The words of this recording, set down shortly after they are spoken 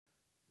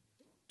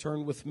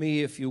Turn with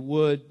me, if you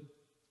would.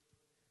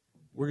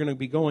 We're going to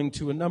be going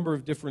to a number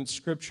of different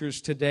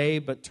scriptures today,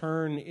 but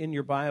turn in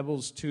your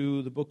Bibles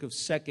to the book of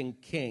 2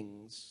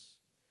 Kings,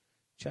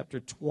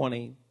 chapter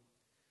 20.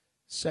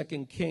 2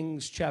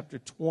 Kings, chapter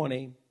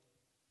 20.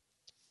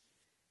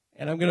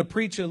 And I'm going to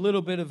preach a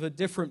little bit of a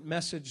different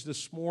message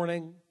this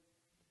morning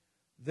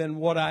than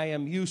what I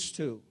am used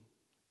to.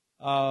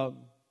 The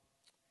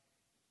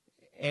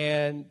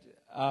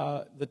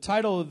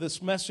title of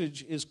this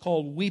message is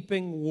called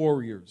Weeping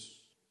Warriors.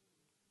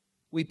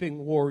 Weeping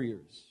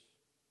Warriors.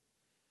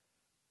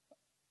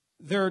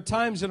 There are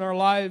times in our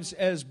lives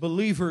as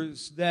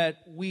believers that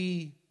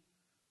we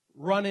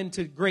run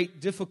into great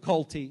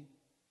difficulty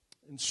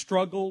and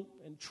struggle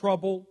and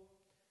trouble.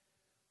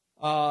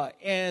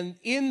 And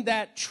in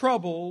that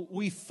trouble,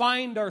 we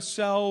find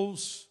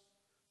ourselves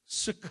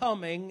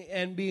succumbing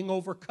and being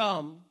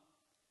overcome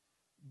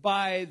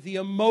by the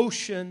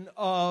emotion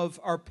of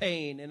our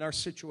pain and our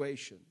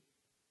situation.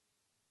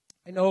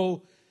 I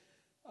know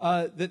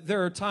that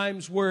there are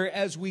times where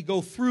as we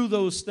go through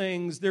those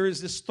things, there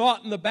is this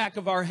thought in the back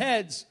of our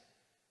heads,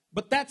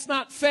 but that's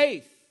not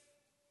faith.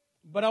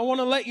 But I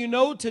want to let you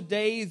know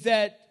today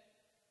that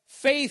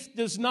faith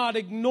does not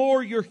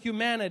ignore your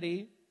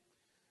humanity,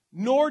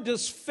 nor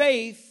does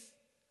faith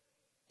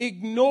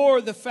ignore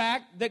the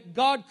fact that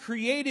God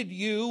created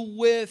you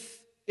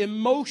with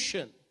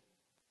emotion,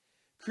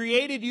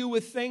 created you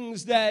with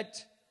things that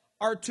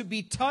are to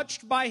be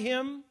touched by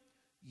Him,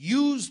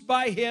 used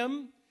by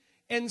Him.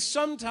 And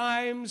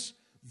sometimes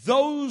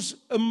those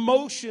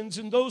emotions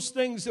and those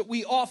things that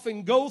we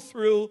often go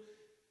through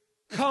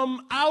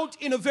come out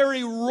in a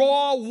very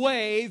raw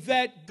way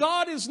that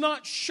God is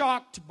not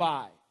shocked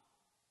by.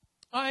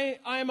 I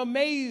am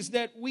amazed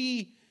that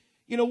we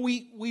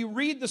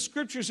read the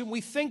scriptures and we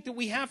think that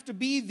we have to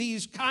be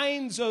these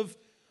kinds of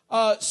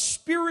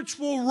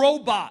spiritual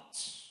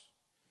robots.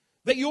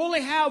 That you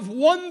only have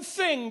one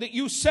thing that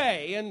you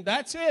say, and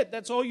that's it.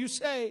 That's all you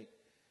say.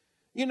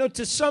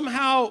 To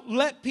somehow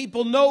let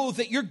people know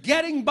that you're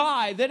getting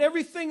by, that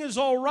everything is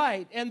all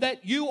right, and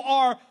that you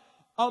are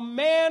a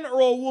man or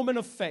a woman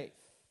of faith.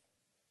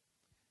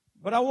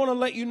 But I want to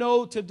let you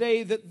know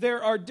today that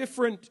there are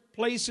different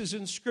places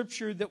in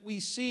Scripture that we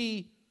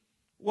see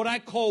what I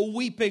call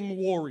weeping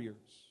warriors.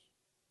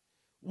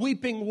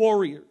 Weeping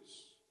warriors.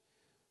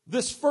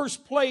 This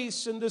first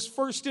place and this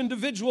first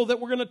individual that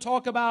we're going to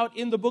talk about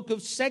in the book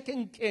of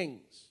 2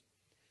 Kings,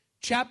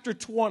 chapter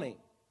 20.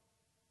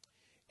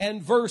 And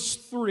verse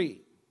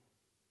 3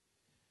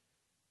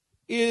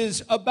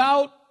 is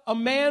about a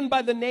man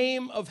by the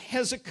name of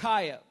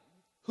Hezekiah,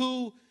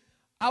 who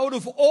out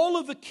of all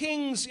of the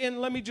kings, and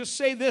let me just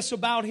say this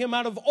about him,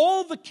 out of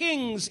all the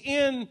kings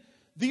in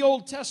the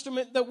Old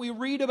Testament that we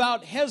read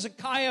about,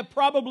 Hezekiah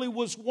probably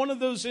was one of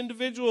those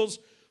individuals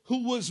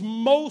who was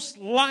most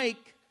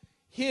like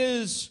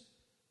his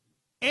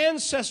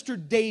ancestor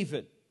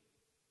David.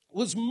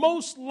 Was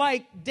most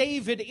like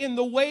David in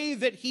the way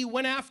that he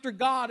went after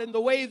God, in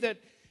the way that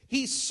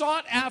he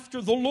sought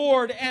after the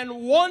Lord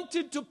and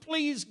wanted to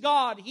please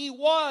God. He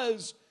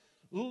was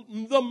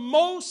the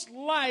most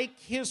like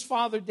his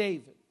father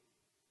David.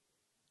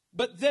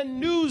 But then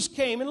news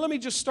came, and let me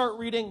just start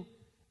reading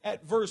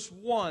at verse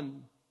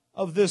 1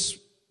 of this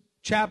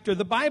chapter.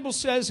 The Bible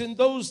says, in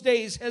those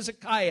days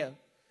Hezekiah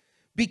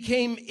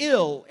became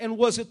ill and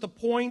was at the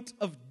point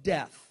of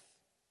death.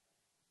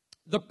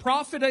 The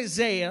prophet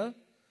Isaiah,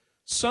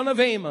 son of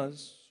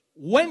Amos,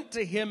 went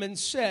to him and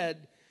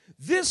said,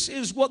 "This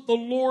is what the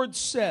Lord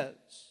says,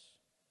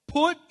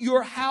 put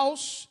your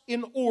house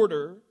in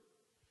order,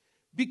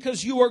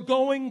 because you are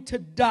going to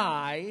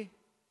die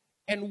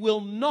and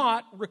will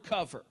not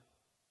recover."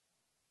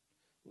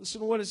 Listen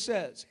to what it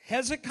says.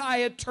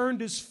 Hezekiah turned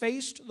his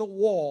face to the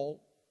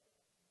wall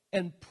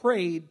and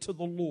prayed to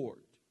the Lord.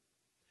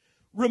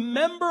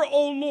 "Remember,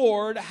 O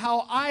Lord,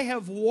 how I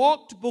have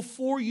walked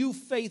before you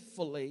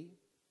faithfully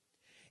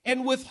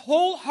and with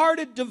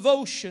wholehearted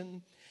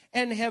devotion,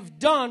 and have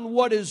done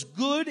what is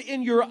good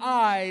in your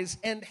eyes."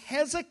 And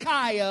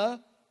Hezekiah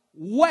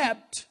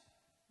wept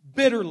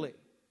bitterly.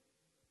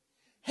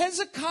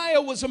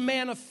 Hezekiah was a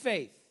man of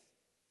faith.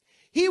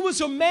 He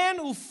was a man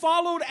who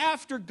followed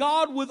after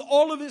God with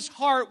all of his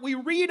heart. We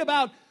read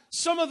about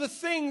some of the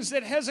things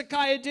that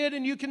Hezekiah did,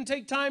 and you can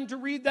take time to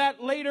read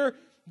that later.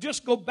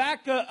 Just go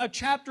back a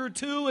chapter or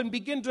two and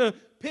begin to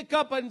pick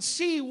up and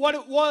see what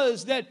it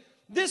was that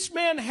this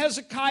man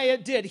Hezekiah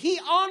did. He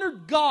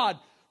honored God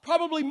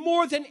probably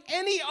more than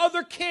any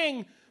other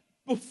king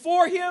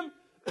before him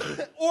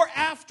or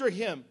after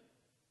him.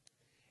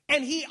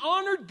 And he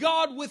honored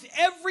God with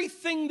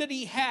everything that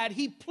he had.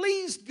 He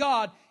pleased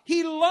God.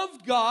 He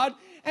loved God.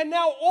 And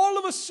now all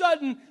of a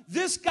sudden,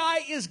 this guy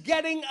is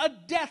getting a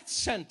death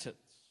sentence.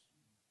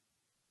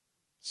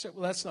 You say,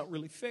 well, that's not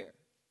really fair.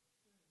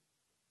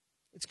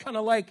 It's kind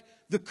of like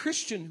the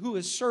Christian who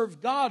has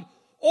served God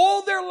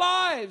all their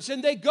lives,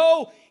 and they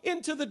go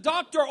into the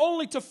doctor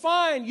only to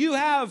find you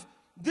have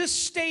this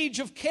stage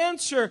of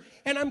cancer,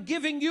 and I'm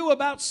giving you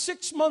about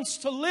 6 months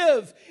to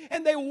live.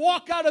 And they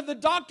walk out of the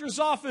doctor's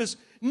office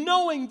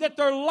knowing that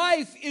their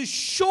life is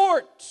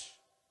short.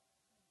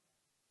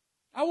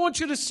 I want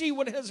you to see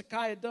what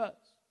Hezekiah does.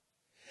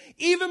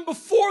 Even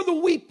before the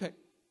weeping,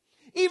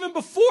 even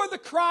before the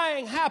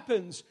crying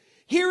happens,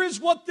 here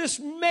is what this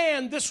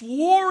man, this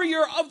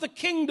warrior of the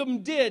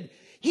kingdom did.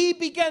 He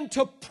began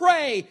to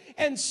pray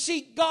and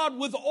seek God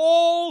with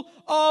all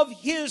of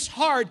his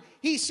heart.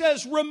 He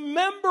says,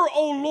 remember,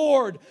 O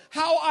Lord,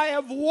 how I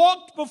have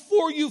walked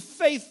before you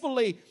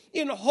faithfully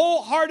in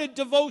wholehearted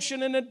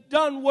devotion and have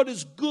done what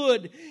is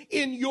good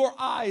in your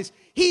eyes.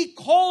 He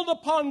called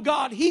upon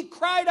God. He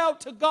cried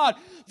out to God.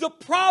 The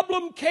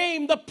problem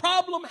came. The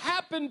problem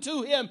happened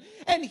to him,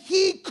 and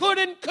he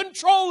couldn't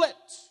control it.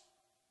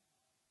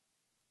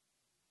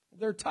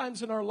 There are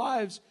times in our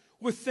lives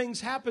where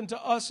things happen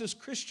to us as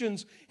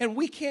Christians, and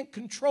we can't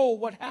control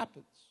what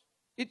happens.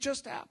 It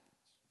just happens.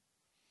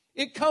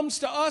 It comes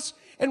to us,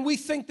 and we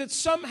think that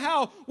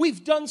somehow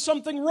we've done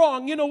something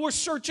wrong. You know, we're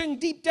searching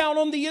deep down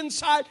on the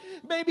inside.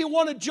 Maybe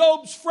one of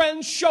Job's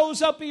friends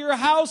shows up at your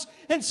house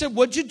and said,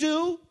 what'd you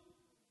do?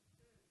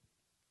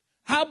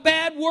 How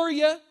bad were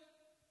you?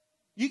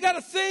 You got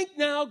to think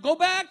now. Go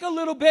back a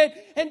little bit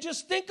and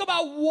just think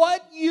about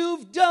what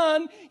you've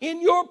done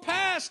in your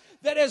past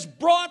that has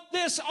brought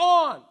this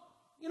on.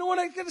 You know what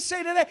I'm going to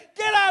say today?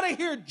 Get out of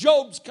here,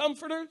 Job's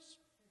comforters.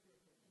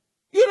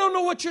 You don't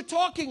know what you're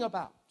talking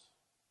about.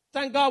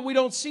 Thank God we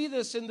don't see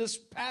this in this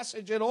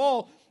passage at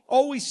all.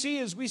 All we see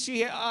is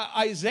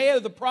Isaiah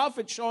the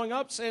prophet showing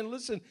up saying,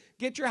 listen,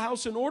 get your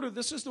house in order.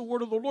 This is the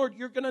word of the Lord.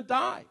 You're going to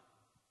die.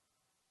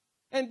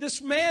 And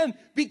this man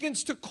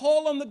begins to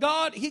call on the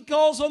God. He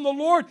calls on the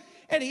Lord,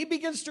 and he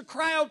begins to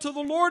cry out to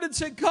the Lord and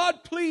say,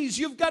 God, please,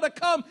 you've got to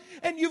come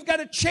and you've got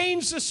to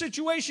change the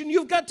situation.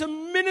 You've got to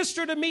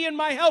minister to me in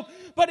my help.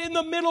 But in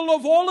the middle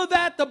of all of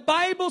that, the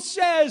Bible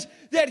says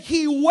that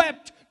he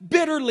wept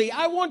bitterly.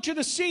 I want you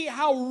to see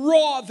how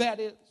raw that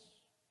is.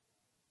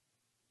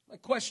 My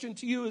question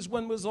to you is,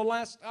 when was the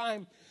last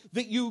time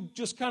that you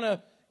just kind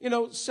of,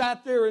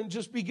 sat there and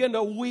just begin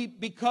to weep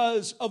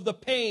because of the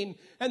pain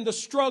and the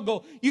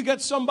struggle? You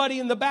got somebody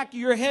in the back of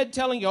your head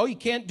telling you, oh, you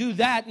can't do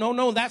that.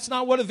 No, that's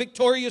not what a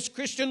victorious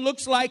Christian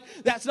looks like.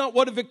 That's not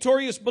what a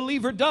victorious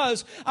believer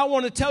does. I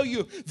want to tell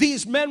you,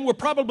 these men were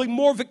probably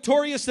more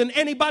victorious than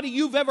anybody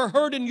you've ever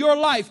heard in your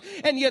life.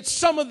 And yet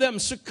some of them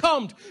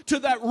succumbed to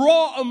that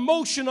raw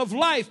emotion of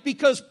life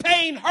because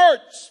pain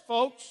hurts,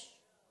 folks.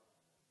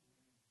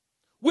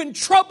 When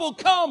trouble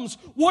comes,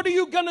 what are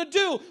you going to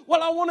do?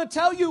 Well, I want to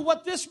tell you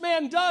what this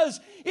man does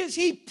is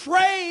he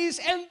prays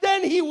and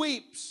then he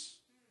weeps.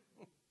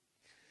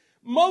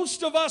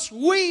 Most of us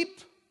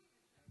weep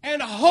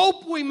and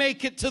hope we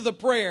make it to the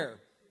prayer.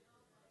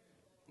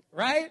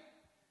 Right?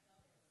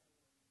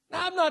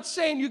 Now, I'm not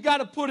saying you got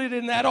to put it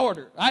in that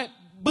order.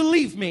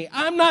 Believe me,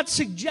 I'm not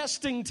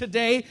suggesting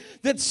today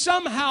that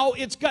somehow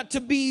it's got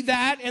to be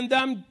that, and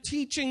I'm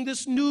teaching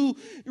this new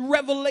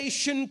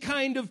revelation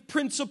kind of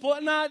principle.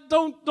 And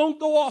don't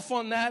go off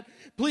on that,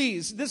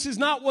 please. This is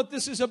not what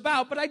this is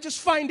about, but I just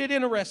find it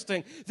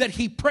interesting that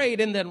he prayed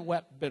and then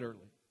wept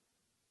bitterly.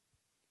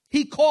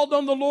 He called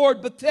on the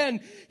Lord, but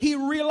then he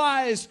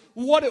realized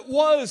what it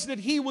was that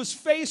he was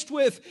faced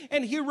with,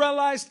 and he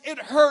realized it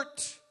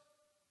hurt.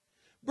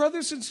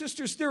 Brothers and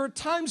sisters, there are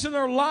times in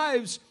our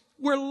lives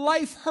where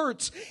life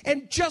hurts.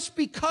 And just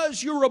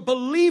because you're a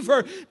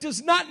believer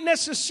does not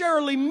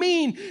necessarily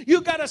mean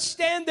you got to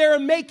stand there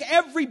and make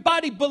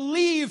everybody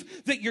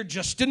believe that you're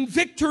just in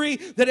victory,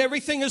 that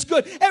everything is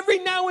good. Every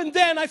now and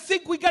then, I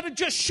think we got to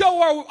just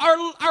show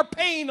our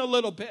pain a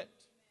little bit.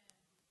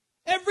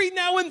 Every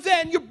now and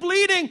then, you're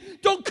bleeding.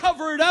 Don't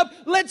cover it up.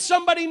 Let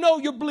somebody know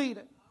you're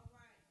bleeding.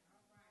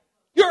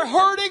 You're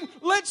hurting.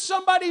 Let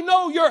somebody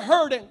know you're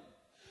hurting.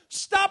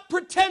 Stop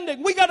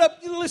pretending. We got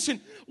to, listen,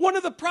 one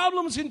of the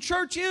problems in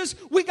church is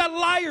we got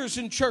liars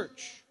in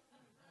church.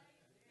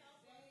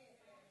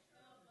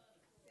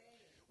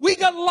 We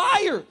got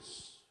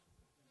liars.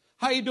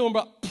 How you doing,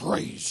 bro?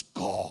 Praise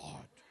God.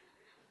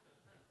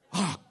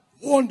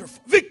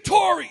 Wonderful.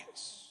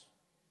 Victorious.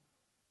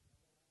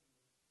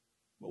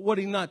 But what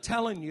he's not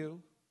telling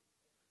you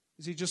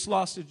is he just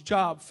lost his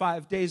job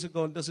 5 days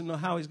ago and doesn't know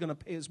how he's going to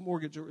pay his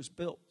mortgage or his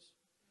bills.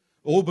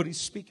 Oh, but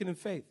he's speaking in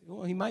faith.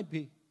 Well, he might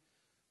be.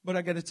 But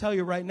I got to tell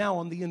you right now,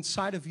 on the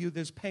inside of you,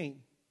 there's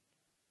pain.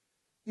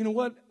 You know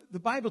what? The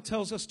Bible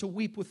tells us to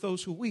weep with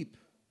those who weep,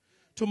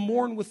 to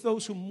mourn with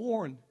those who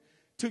mourn,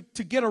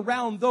 to get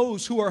around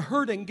those who are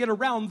hurting, get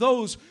around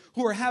those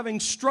who are having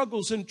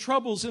struggles and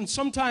troubles. And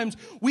sometimes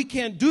we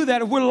can't do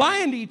that if we're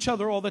lying to each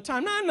other all the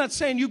time. Now, I'm not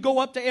saying you go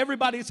up to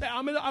everybody and say,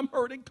 I'm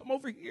hurting, come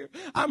over here.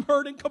 I'm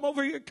hurting, come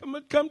over here,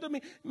 come to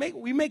me.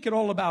 We make it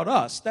all about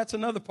us. That's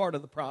another part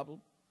of the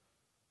problem.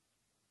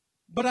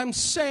 But I'm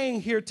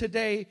saying here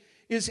today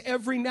is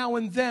every now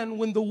and then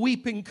when the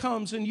weeping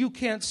comes and you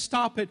can't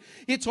stop it,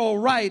 it's all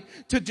right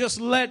to just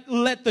let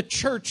the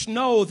church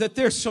know that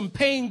there's some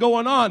pain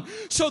going on,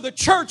 so the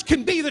church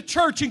can be the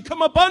church and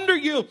come up under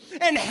you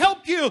and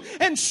help you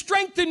and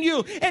strengthen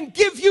you and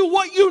give you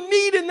what you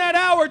need in that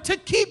hour to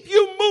keep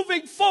you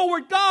moving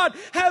forward. God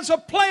has a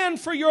plan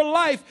for your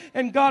life,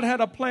 and God had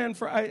a plan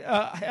for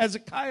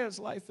Hezekiah's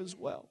life as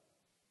well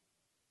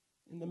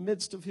in the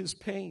midst of his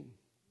pain.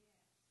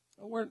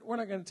 We're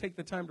not going to take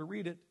the time to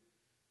read it,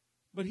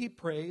 but he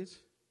prays.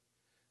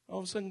 All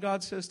of a sudden,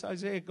 God says to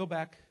Isaiah, go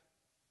back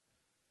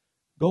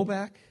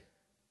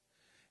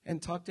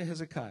and talk to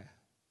Hezekiah.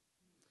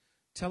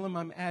 Tell him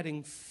I'm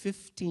adding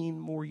 15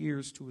 more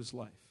years to his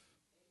life.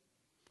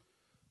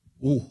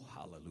 Oh,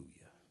 hallelujah.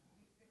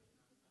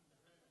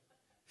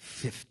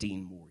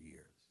 15 more years.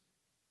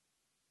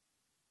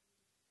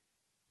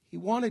 He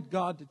wanted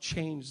God to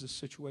change the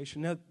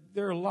situation. Now,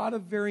 there are a lot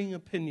of varying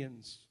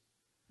opinions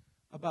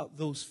about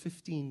those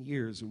 15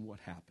 years and what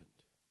happened.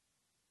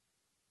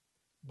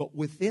 But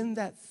within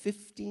that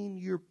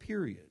 15-year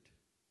period,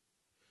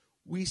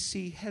 we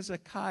see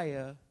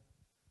Hezekiah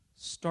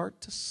start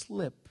to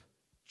slip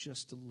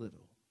just a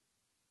little.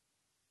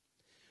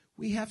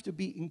 We have to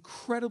be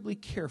incredibly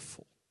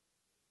careful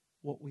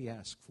what we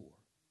ask for.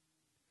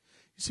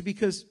 You see,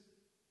 because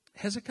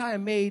Hezekiah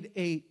made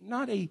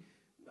not a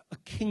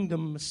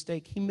kingdom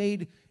mistake. He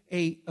made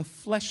a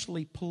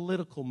fleshly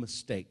political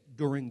mistake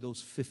during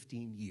those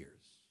 15 years.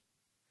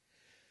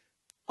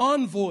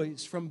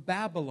 Envoys from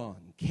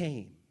Babylon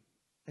came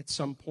at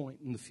some point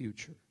in the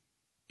future.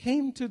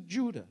 Came to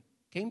Judah,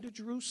 came to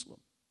Jerusalem.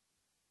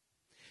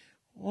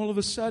 All of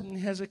a sudden,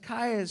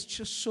 Hezekiah is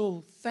just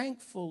so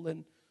thankful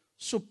and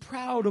so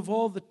proud of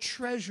all the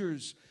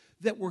treasures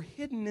that were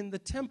hidden in the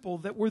temple,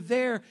 that were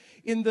there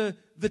in the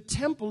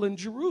temple in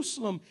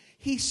Jerusalem.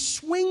 He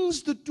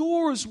swings the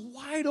doors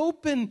wide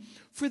open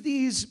for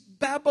these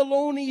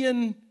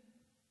Babylonian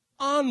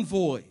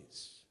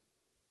envoys,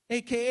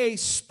 a.k.a.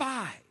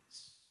 spies.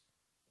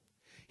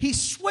 He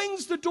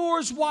swings the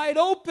doors wide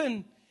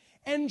open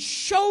and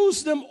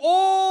shows them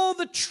all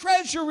the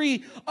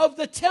treasury of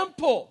the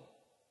temple.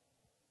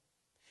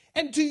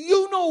 And do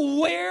you know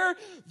where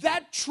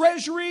that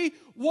treasury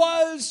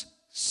was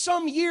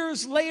some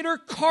years later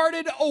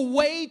carted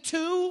away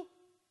to?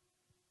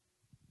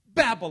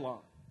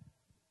 Babylon.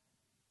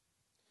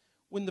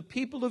 When the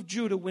people of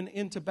Judah went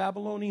into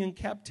Babylonian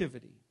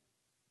captivity,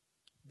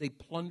 they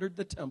plundered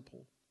the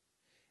temple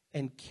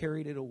and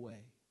carried it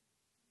away.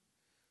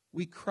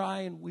 We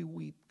cry and we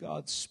weep,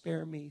 God,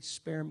 spare me,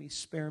 spare me,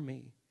 spare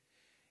me.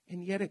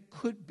 And yet it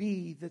could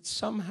be that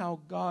somehow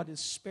God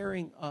is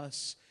sparing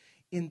us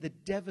in the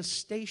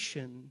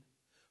devastation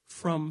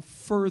from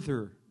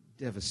further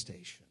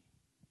devastation.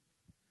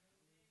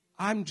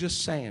 I'm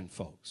just saying,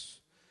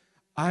 folks.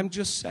 I'm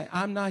just saying.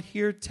 I'm not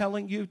here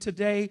telling you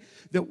today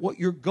that what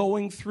you're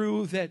going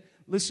through, that,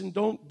 listen,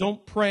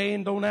 don't pray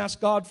and don't ask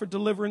God for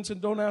deliverance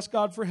and don't ask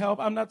God for help.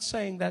 I'm not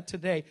saying that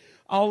today.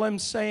 All I'm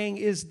saying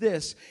is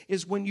this,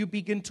 is when you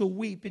begin to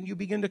weep and you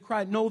begin to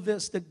cry, know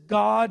this, that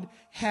God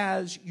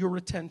has your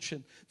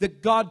attention,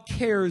 that God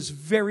cares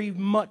very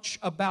much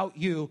about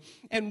you.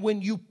 And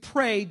when you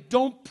pray,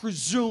 don't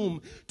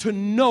presume to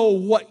know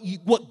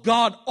what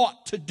God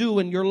ought to do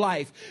in your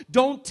life.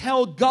 Don't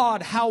tell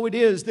God how it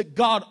is that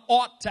God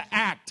ought to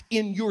act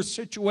in your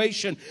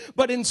situation,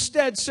 but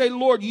instead say,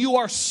 Lord, you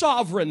are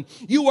sovereign.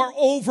 You are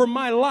over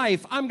my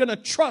life. I'm going to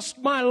trust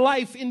my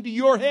life into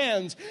your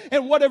hands.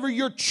 And whatever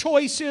your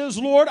choice is,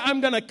 Lord, I'm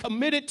going to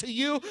commit it to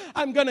you.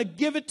 I'm going to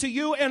give it to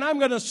you, and I'm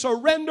going to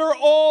surrender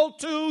all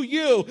to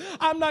you.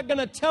 I'm not going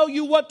to tell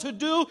you what to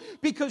do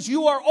because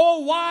you are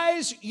all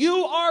wise.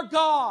 You are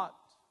God.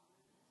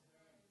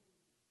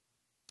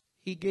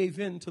 He gave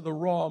in to the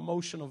raw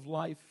emotion of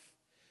life.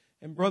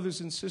 And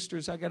brothers and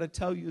sisters, I got to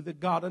tell you that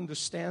God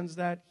understands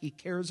that. He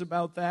cares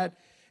about that.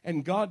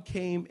 And God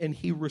came and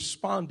He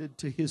responded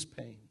to his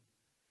pain.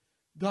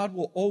 God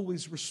will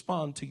always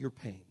respond to your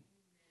pain.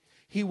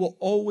 He will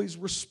always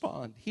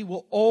respond. He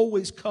will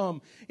always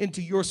come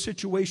into your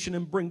situation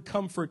and bring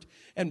comfort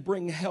and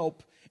bring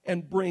help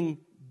and bring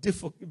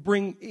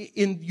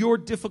in your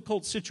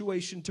difficult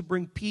situation to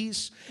bring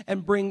peace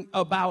and bring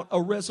about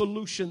a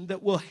resolution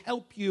that will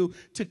help you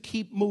to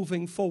keep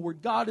moving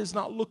forward. God is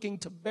not looking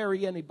to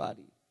bury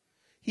anybody.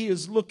 He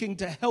is looking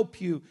to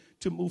help you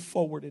to move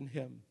forward in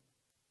Him.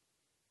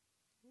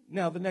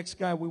 Now, the next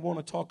guy we want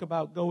to talk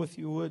about, go if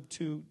you would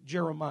to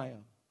Jeremiah.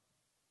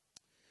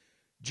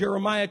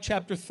 Jeremiah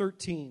chapter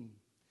 13.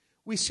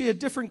 We see a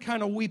different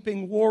kind of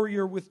weeping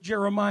warrior with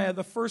Jeremiah.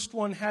 The first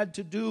one had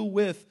to do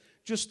with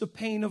just the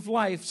pain of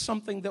life,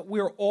 something that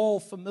we're all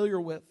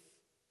familiar with.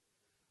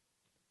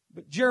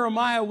 But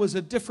Jeremiah was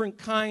a different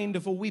kind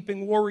of a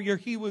weeping warrior.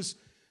 He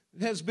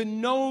has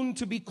been known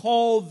to be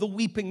called the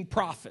weeping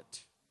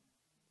prophet.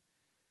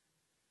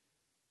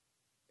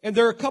 And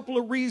there are a couple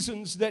of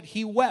reasons that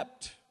he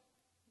wept.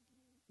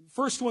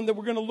 First one that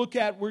we're going to look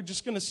at, we're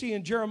just going to see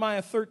in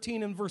Jeremiah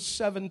 13 and verse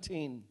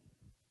 17.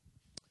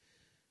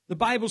 The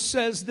Bible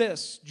says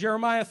this,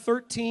 Jeremiah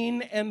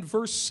 13 and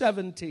verse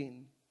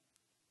 17.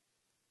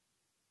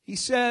 He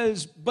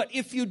says, but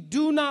if you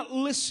do not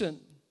listen,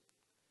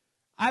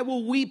 I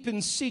will weep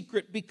in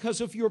secret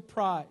because of your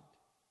pride.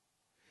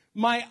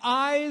 My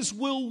eyes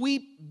will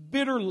weep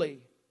bitterly,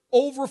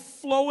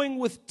 overflowing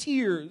with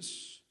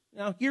tears.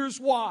 Now here's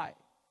why.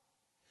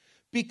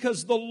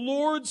 Because the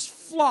Lord's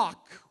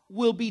flock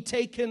will be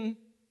taken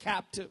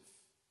captive.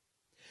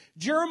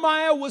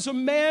 Jeremiah was a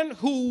man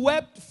who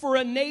wept for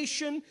a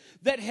nation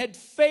that had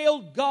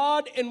failed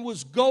God and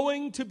was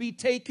going to be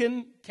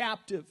taken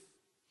captive.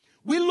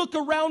 We look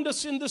around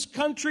us in this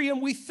country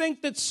and we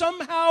think that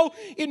somehow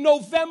in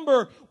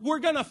November we're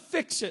going to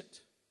fix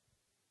it.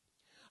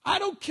 I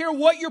don't care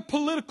what your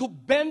political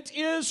bent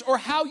is or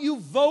how you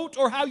vote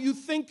or how you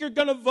think you're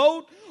going to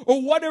vote or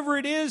whatever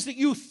it is that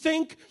you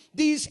think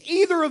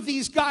either of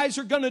these guys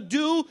are going to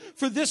do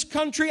for this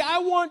country. I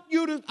want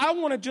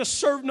to just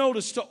serve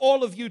notice to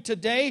all of you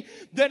today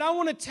that I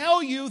want to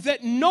tell you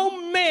that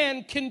no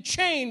man can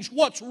change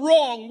what's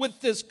wrong with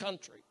this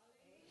country.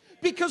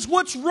 Because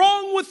what's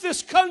wrong with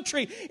this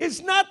country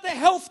is not the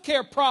health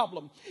care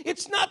problem.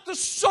 It's not the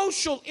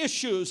social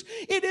issues.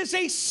 It is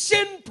a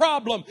sin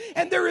problem.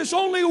 And there is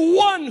only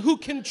one who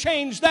can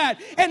change that.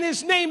 And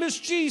his name is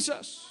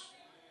Jesus.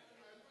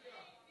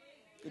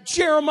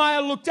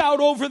 Jeremiah looked out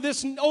over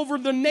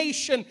the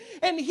nation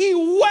and he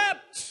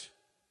wept.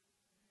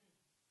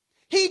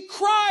 He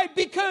cried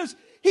because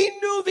he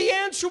knew the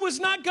answer was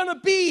not going to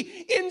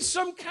be in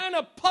some kind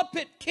of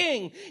puppet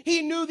king.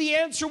 He knew the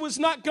answer was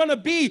not going to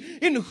be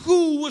in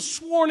who was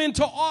sworn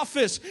into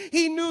office.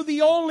 He knew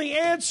the only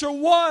answer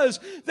was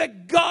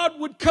that God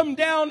would come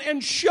down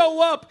and show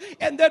up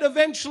and that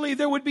eventually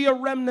there would be a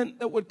remnant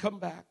that would come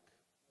back.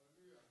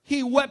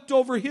 He wept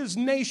over his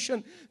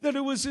nation that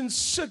it was in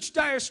such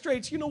dire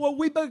straits. You know what?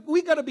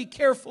 We got to be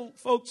careful,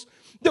 folks,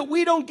 that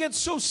we don't get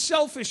so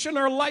selfish in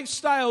our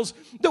lifestyles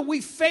that we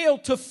fail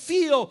to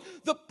feel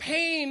the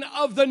pain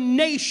of the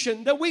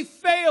nation, that we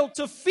fail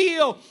to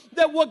feel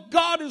that what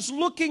God is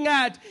looking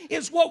at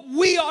is what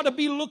we ought to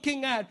be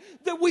looking at,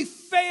 that we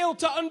fail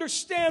to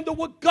understand that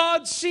what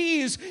God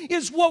sees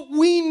is what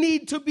we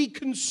need to be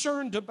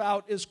concerned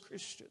about as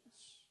Christians.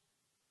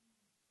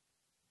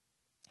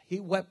 He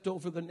wept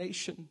over the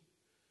nation.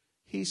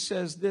 He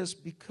says this,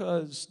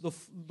 because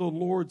the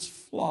Lord's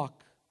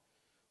flock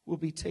will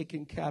be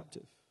taken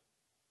captive.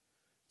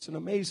 It's an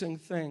amazing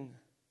thing.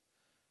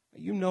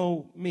 You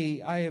know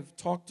me, I have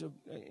talked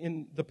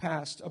in the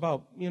past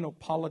about,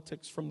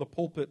 politics from the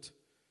pulpit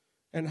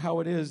and how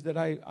it is that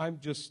I'm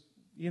just,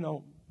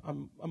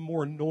 I'm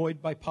more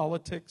annoyed by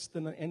politics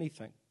than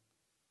anything.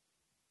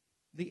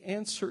 The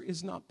answer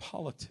is not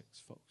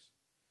politics, folks.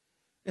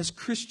 As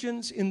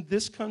Christians in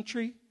this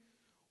country,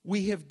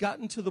 we have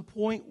gotten to the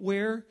point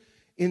where,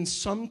 in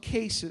some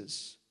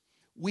cases,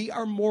 we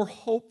are more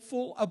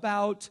hopeful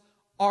about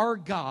our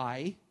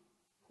guy,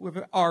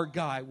 whoever our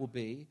guy will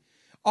be,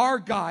 our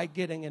guy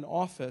getting in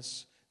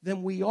office,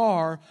 than we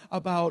are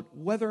about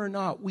whether or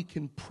not we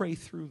can pray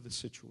through the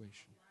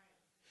situation.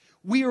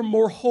 We are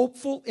more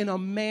hopeful in a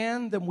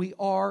man than we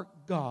are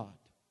God.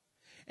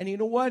 And you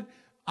know what?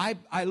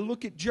 I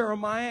look at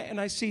Jeremiah and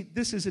I see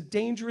this is a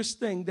dangerous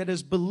thing, that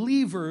as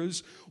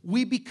believers,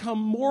 we become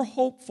more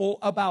hopeful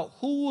about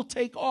who will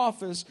take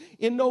office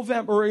in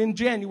November or in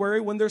January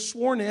when they're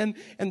sworn in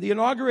and the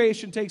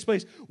inauguration takes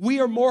place. We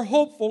are more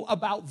hopeful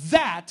about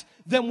that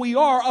than we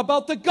are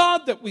about the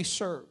God that we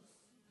serve.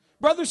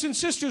 Brothers and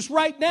sisters,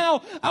 right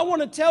now, I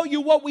want to tell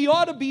you what we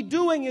ought to be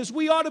doing is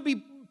we ought to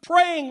be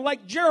praying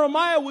like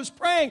Jeremiah was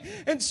praying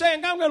and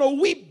saying, I'm going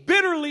to weep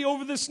bitterly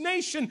over this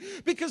nation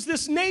because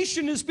this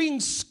nation is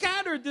being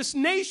scattered. This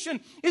nation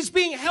is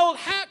being held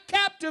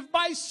captive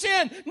by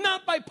sin,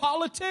 not by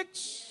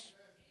politics.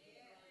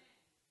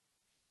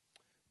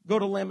 Go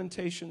to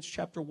Lamentations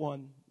chapter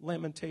 1.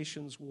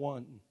 Lamentations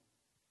 1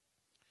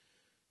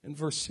 and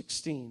verse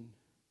 16.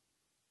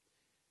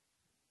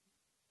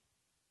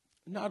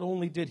 Not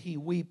only did he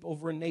weep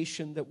over a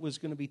nation that was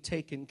going to be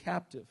taken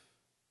captive,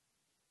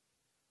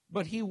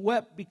 but he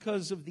wept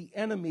because of the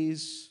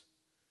enemy's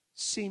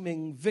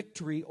seeming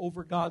victory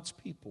over God's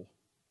people.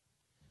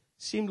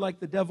 It seemed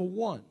like the devil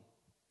won.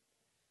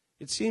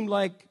 It seemed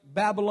like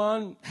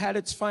Babylon had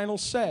its final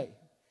say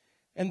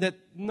and that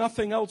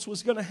nothing else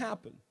was going to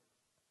happen.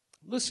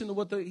 Listen to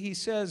what he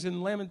says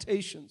in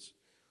Lamentations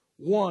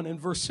 1 and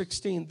verse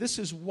 16. This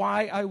is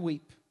why I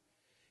weep,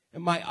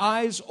 and my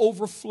eyes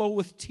overflow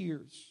with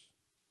tears.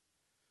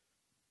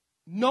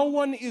 No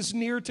one is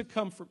near to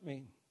comfort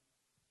me.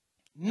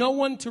 No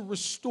one to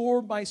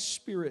restore my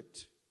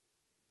spirit.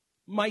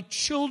 My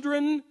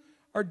children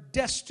are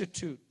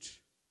destitute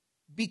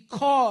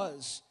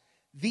because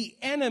the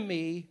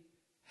enemy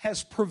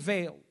has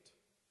prevailed.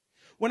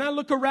 When I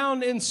look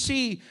around and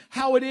see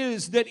how it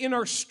is that in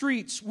our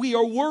streets we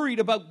are worried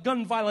about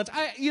gun violence.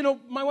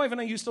 My wife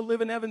and I used to live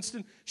in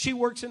Evanston. She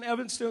works in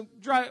Evanston.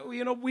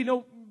 We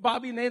know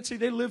Bobby and Nancy,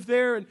 they live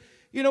there. And,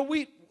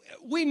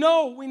 we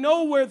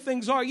know where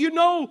things are. You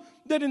know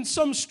that in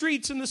some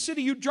streets in the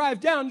city you drive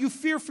down, you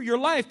fear for your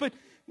life. But,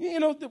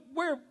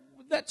 where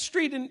that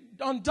street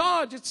on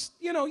Dodge, it's,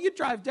 you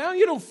drive down,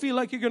 you don't feel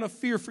like you're going to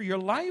fear for your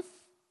life.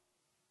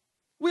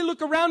 We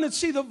look around and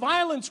see the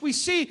violence we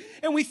see,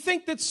 and we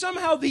think that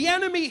somehow the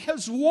enemy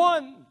has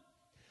won,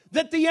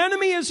 that the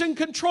enemy is in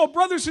control.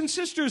 Brothers and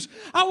sisters,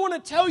 I want to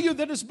tell you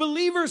that as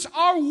believers,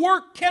 our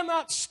work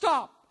cannot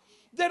stop,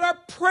 that our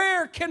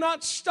prayer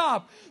cannot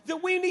stop,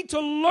 that we need to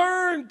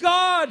learn,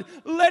 God,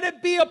 let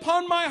it be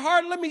upon my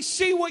heart. Let me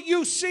see what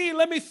you see.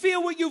 Let me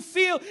feel what you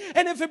feel.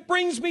 And if it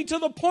brings me to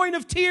the point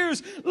of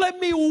tears, let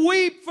me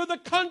weep for the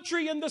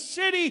country and the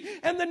city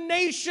and the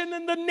nation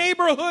and the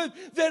neighborhood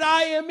that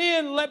I am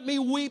in. Let me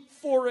weep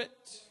for it.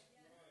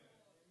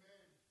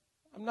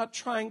 I'm not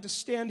trying to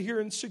stand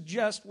here and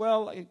suggest,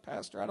 well, hey,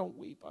 Pastor, I don't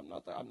weep. I'm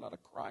not a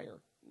crier.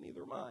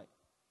 Neither am I.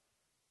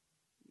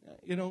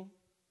 You know,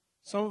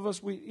 some of us,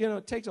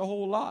 it takes a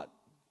whole lot.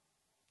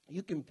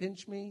 You can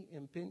pinch me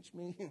and pinch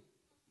me.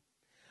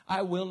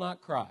 I will not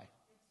cry.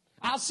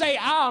 I'll say,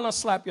 I'll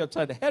slap you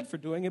upside the head for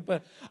doing it,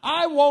 but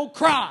I won't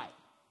cry.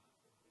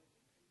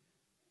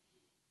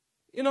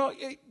 You know,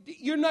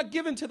 you're not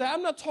given to that.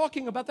 I'm not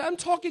talking about that. I'm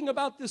talking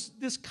about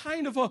this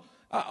kind of a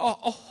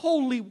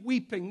holy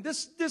weeping.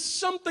 This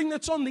something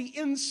that's on the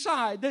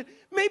inside, that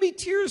maybe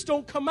tears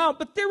don't come out,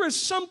 but there is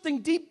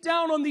something deep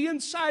down on the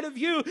inside of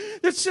you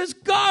that says,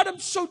 God, I'm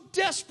so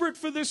desperate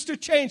for this to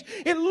change.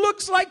 It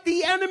looks like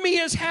the enemy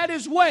has had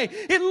his way.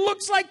 It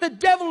looks like the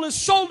devil has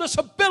sold us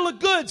a bill of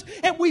goods,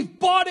 and we've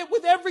bought it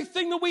with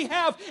everything that we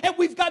have, and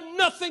we've got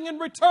nothing in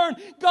return.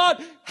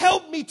 God,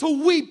 help me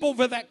to weep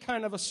over that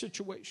kind of a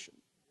situation.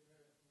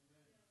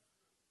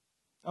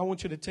 I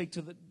want you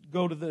to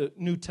go to the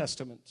New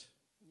Testament.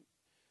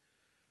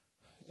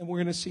 And we're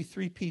going to see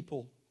three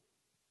people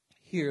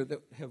here that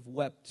have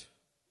wept.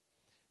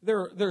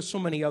 There are so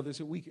many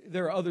others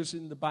there are others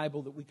in the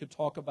Bible that we could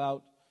talk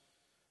about,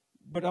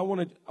 but I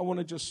want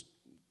to just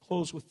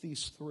close with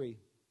these three.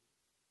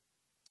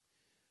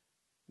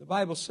 The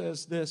Bible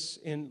says this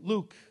in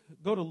Luke.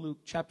 Go to Luke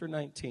chapter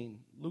 19.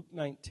 Luke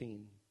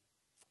 19.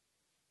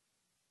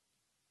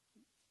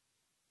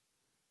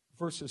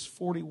 Verses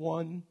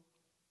 41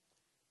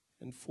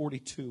 and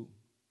 42.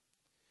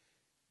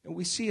 And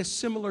we see a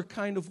similar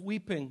kind of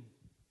weeping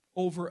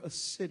over a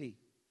city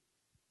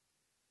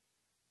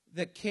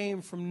that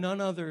came from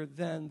none other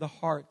than the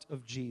heart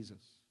of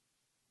Jesus.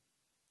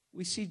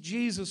 We see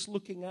Jesus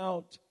looking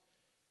out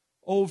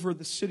over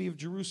the city of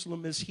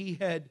Jerusalem as he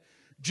had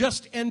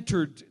just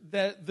entered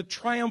the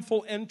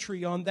triumphal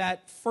entry on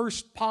that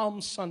first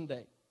Palm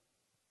Sunday.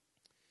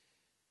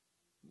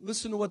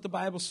 Listen to what the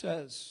Bible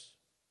says.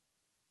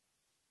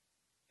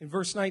 In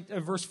verse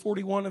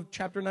 41 of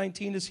chapter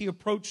 19, as he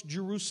approached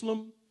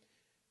Jerusalem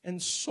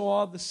and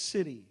saw the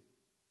city,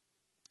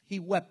 he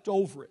wept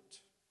over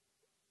it.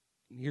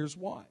 And here's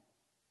why.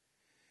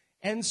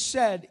 And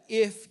said,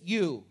 if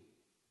you,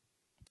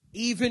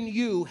 even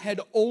you,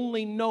 had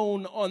only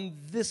known on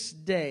this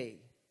day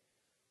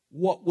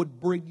what would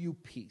bring you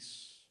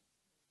peace.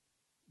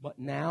 But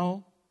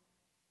now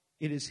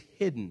it is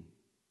hidden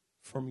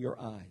from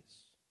your eyes.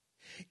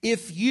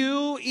 If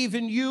you,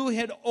 even you,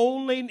 had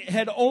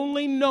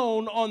only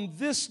known on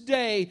this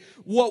day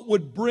what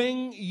would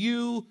bring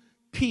you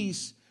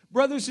peace.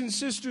 Brothers and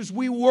sisters,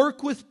 we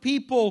work with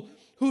people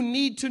who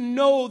need to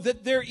know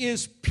that there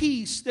is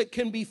peace that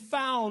can be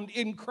found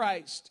in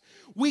Christ.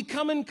 We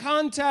come in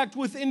contact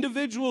with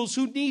individuals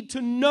who need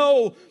to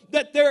know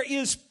that there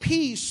is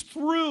peace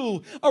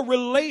through a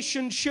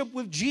relationship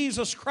with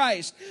Jesus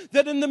Christ.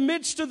 That in the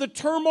midst of the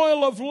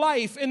turmoil of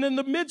life and in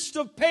the midst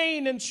of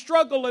pain and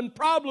struggle and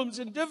problems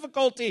and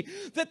difficulty,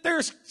 that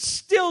there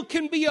still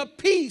can be a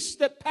peace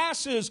that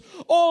passes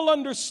all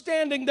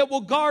understanding that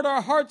will guard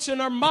our hearts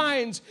and our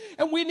minds.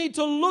 And we need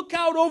to look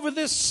out over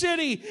this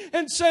city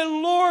and say,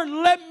 Lord,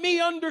 let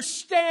me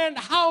understand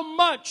how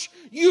much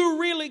you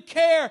really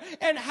care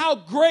and how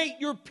great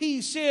your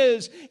peace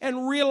is,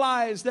 and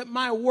realize that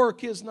my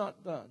work is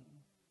not done.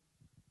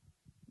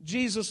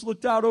 Jesus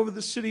looked out over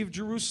the city of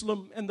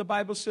Jerusalem, and the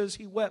Bible says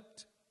he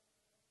wept.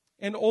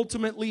 And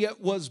ultimately it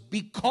was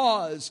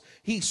because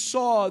he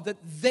saw that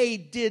they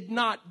did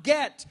not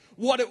get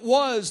what it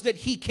was that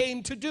he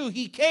came to do.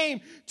 He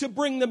came to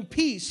bring them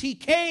peace. He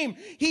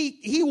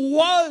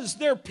was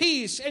their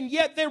peace, and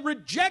yet they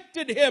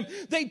rejected him.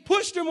 They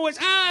pushed him away.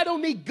 I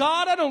don't need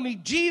God. I don't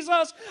need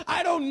Jesus.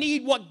 I don't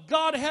need what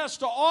God has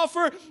to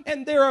offer.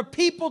 And there are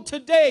people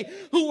today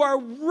who are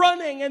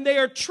running and they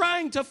are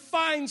trying to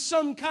find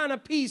some kind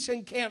of peace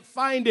and can't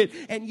find it.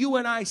 And you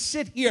and I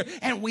sit here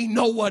and we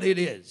know what it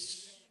is.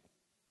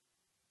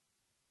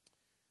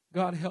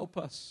 God, help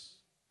us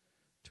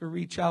to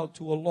reach out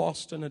to a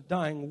lost and a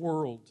dying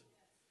world,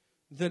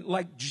 that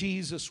like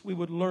Jesus, we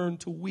would learn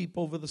to weep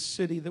over the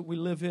city that we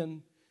live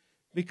in,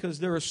 because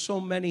there are so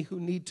many who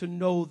need to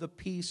know the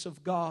peace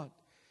of God.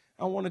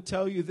 I want to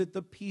tell you that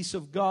the peace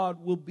of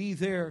God will be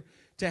there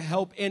to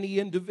help any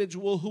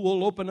individual who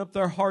will open up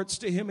their hearts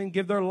to Him and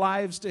give their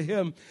lives to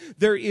Him.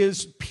 There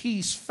is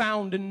peace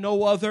found in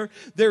no other.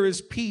 There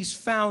is peace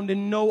found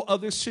in no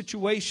other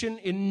situation,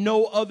 in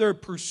no other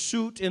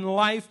pursuit in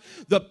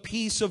life. The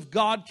peace of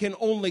God can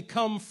only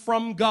come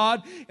from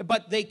God,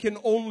 but they can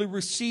only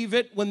receive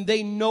it when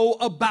they know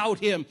about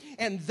Him.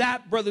 And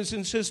that, brothers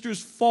and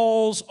sisters,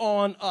 falls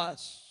on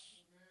us.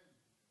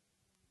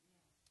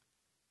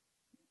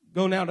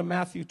 Go now to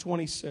Matthew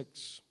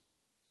 26.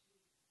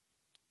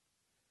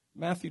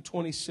 Matthew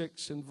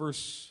 26 and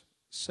verse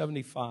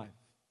 75.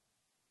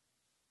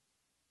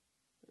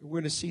 We're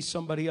going to see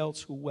somebody else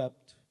who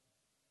wept.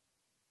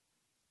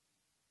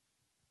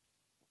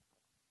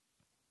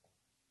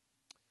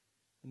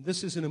 And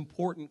this is an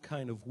important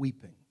kind of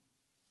weeping,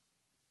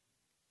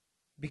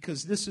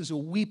 because this is a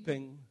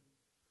weeping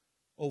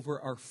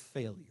over our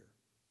failure.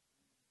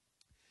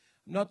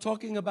 I'm not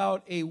talking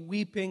about a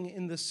weeping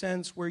in the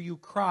sense where you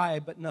cry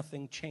but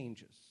nothing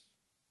changes.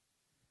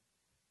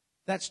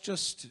 That's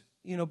just,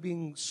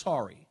 being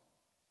sorry.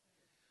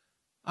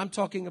 I'm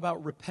talking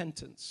about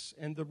repentance.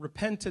 And the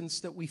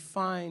repentance that we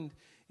find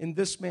in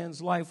this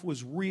man's life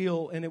was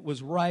real, and it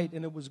was right,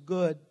 and it was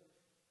good.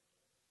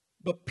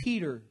 But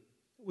Peter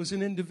was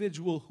an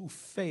individual who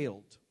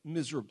failed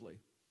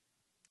miserably.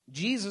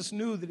 Jesus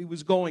knew that he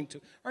was going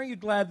to. Aren't you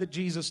glad that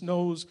Jesus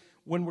knows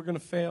when we're going to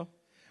fail?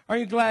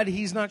 Aren't you glad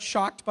He's not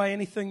shocked by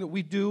anything that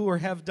we do or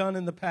have done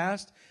in the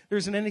past? There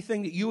isn't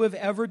anything that you have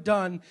ever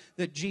done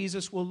that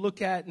Jesus will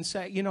look at and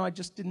say, I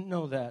just didn't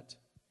know that.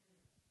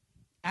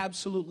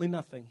 Absolutely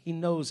nothing. He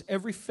knows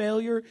every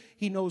failure.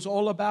 He knows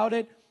all about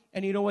it.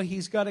 And you know what?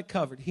 He's got it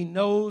covered. He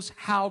knows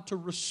how to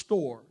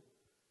restore.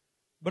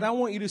 But I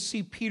want you to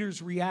see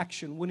Peter's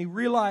reaction when he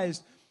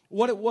realized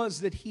what it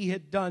was that he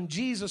had done.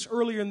 Jesus,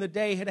 earlier in the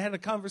day, had had a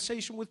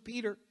conversation with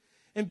Peter.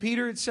 And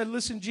Peter had said,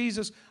 listen,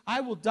 Jesus,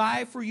 I will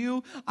die for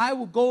you. I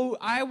will go,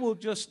 I will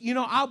just,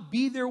 I'll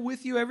be there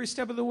with you every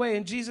step of the way.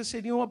 And Jesus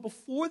said, you know what,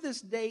 before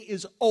this day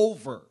is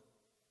over,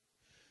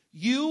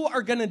 you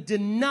are going to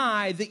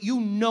deny that you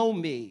know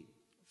me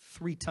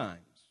 3 times.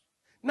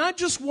 Not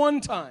just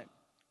 1 time,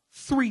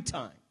 3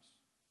 times.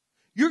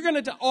 You're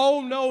going to,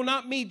 oh, no,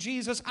 not me,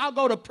 Jesus. I'll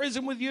go to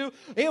prison with you.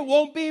 It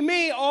won't be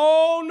me.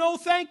 Oh, no,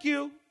 thank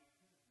you.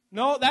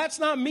 No, that's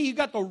not me. You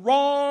got the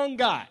wrong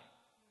guy.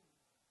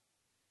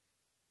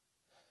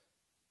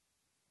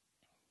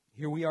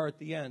 Here we are at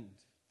the end.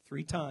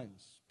 3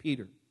 times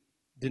Peter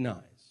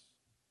denies.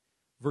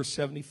 Verse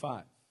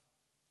 75.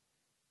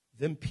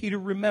 Then Peter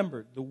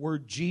remembered the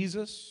word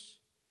Jesus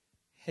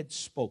had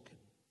spoken.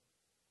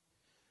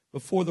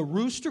 Before the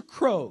rooster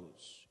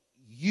crows,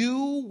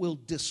 you will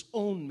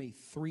disown me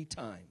 3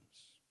 times.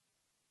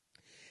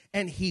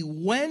 And he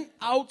went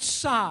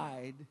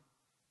outside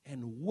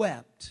and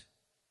wept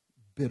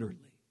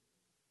bitterly.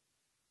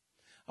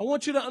 I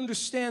want you to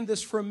understand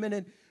this for a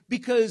minute,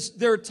 because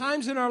there are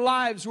times in our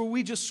lives where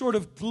we just sort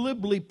of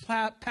glibly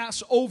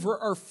pass over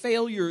our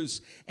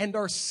failures and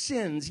our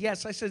sins.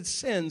 Yes, I said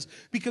sins,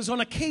 because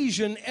on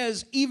occasion,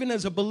 even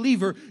as a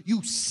believer,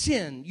 you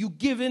sin. You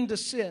give in to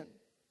sin.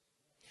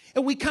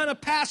 And we kind of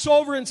pass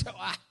over and say,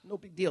 no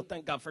big deal.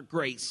 Thank God for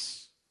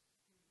grace.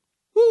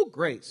 Woo,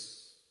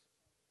 grace.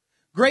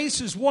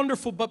 Grace is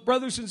wonderful, but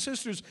brothers and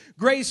sisters,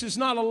 grace is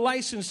not a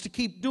license to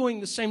keep doing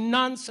the same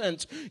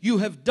nonsense you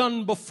have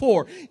done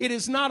before. It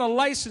is not a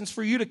license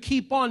for you to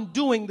keep on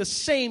doing the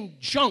same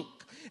junk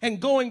and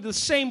going to the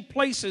same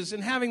places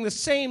and having the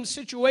same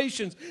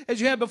situations as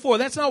you had before.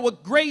 That's not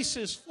what grace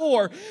is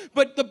for.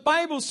 But the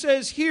Bible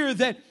says here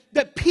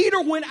that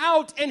Peter went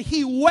out and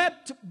he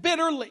wept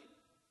bitterly.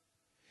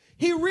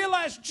 He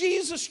realized,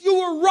 Jesus, you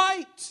were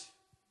right.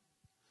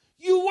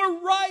 You were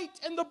right.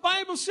 And the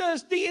Bible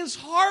says his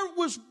heart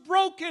was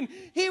broken.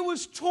 He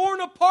was torn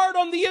apart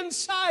on the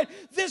inside.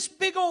 This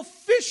big old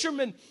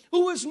fisherman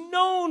who was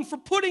known for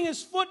putting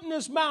his foot in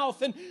his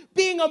mouth and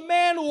being a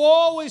man who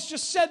always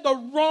just said the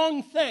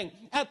wrong thing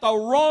at the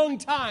wrong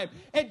time.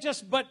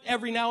 But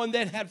every now and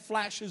then had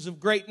flashes of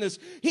greatness.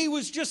 He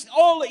was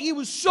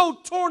so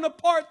torn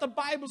apart. The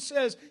Bible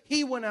says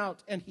he went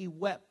out and he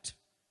wept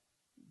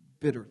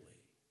bitterly.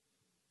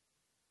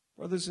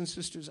 Brothers and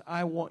sisters,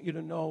 I want you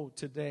to know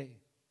today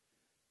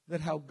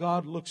that how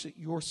God looks at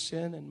your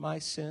sin and my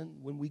sin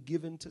when we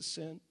give in to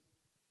sin.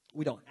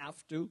 We don't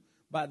have to,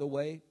 by the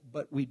way,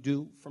 but we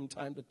do from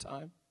time to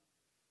time.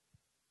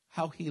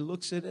 How He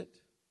looks at it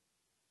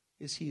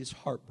is He is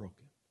heartbroken.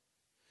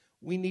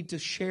 We need to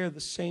share the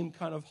same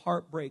kind of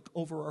heartbreak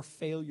over our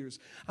failures.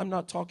 I'm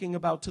not talking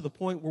about to the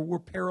point where we're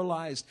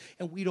paralyzed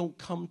and we don't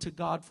come to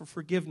God for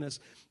forgiveness.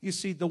 You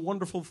see, the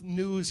wonderful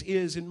news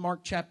is in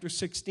Mark chapter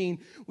 16,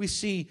 we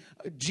see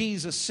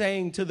Jesus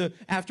saying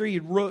after he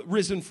had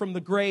risen from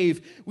the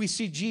grave, we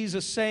see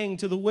Jesus saying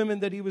to the women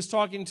that he was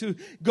talking to,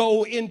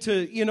 go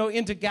into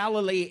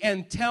Galilee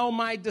and tell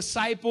my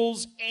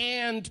disciples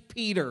and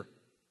Peter.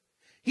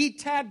 He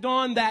tagged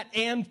on that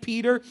and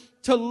Peter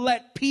to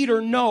let Peter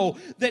know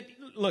that,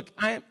 look,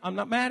 I'm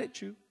not mad at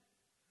you.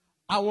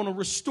 I want to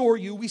restore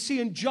you. We see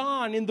in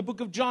John, in the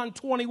book of John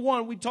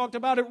 21, we talked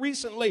about it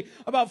recently,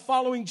 about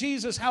following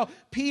Jesus, how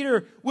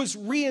Peter was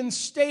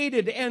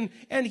reinstated. And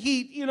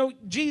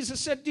Jesus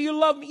said, do you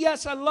love me?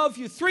 Yes, I love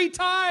you. 3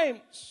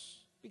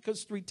 times.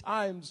 Because 3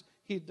 times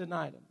he had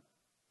denied him.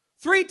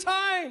 3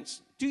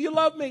 times. Do you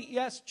love me?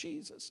 Yes,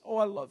 Jesus. Oh,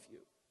 I love you.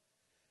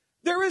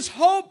 There is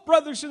hope,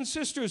 brothers and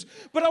sisters.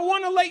 But I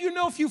want to let you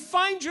know, if you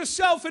find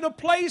yourself in a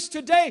place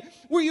today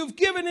where you've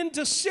given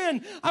into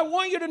sin, I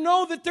want you to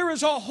know that there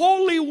is a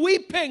holy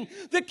weeping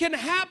that can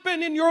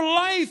happen in your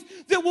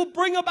life that will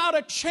bring about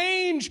a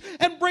change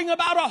and bring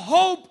about a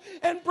hope.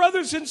 And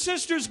brothers and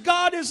sisters,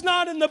 God is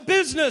not in the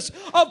business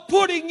of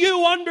putting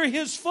you under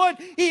His foot.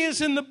 He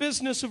is in the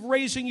business of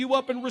raising you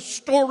up and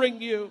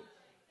restoring you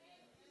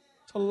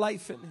to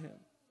life in Him.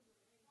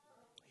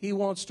 He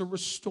wants to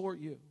restore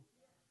you.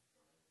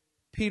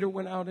 Peter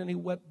went out and he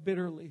wept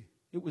bitterly.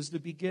 It was the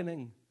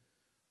beginning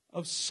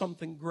of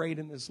something great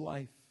in his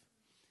life.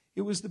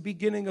 It was the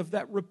beginning of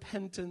that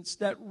repentance,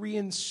 that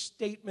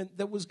reinstatement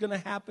that was going to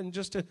happen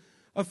just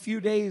a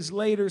few days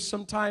later,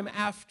 sometime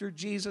after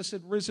Jesus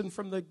had risen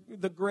from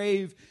the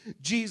grave.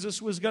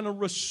 Jesus was going to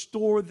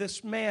restore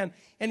this man.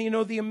 And you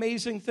know, the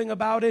amazing thing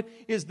about it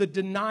is the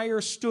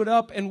denier stood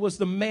up and was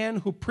the man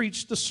who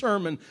preached the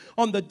sermon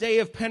on the day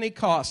of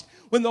Pentecost.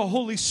 When the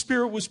Holy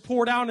Spirit was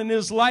poured out in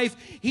his life,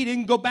 he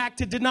didn't go back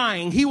to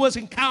denying. He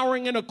wasn't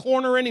cowering in a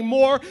corner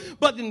anymore,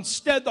 but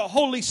instead the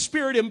Holy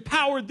Spirit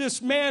empowered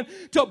this man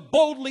to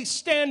boldly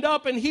stand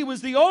up, and he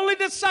was the only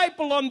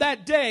disciple on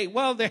that day.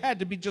 Well, there had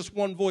to be just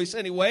one voice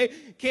anyway.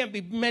 Can't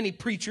be many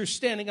preachers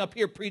standing up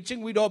here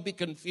preaching. We'd all be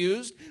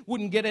confused.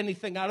 Wouldn't get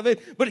anything out of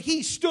it. But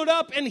he stood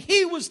up, and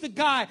he was the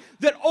guy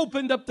that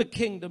opened up the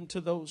kingdom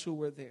to those who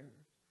were there.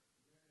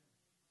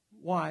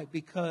 Why?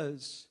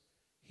 Because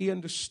he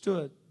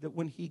understood that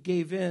when he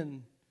gave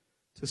in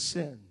to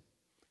sin,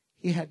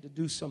 he had to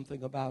do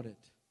something about it.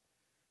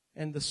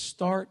 And the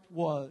start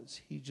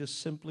was he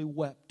just simply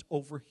wept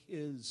over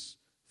his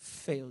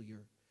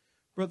failure.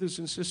 Brothers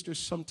and sisters,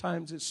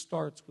 sometimes it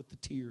starts with the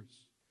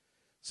tears.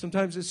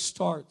 Sometimes it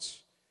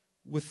starts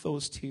with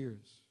those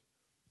tears.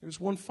 There's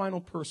one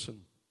final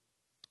person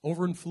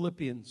over in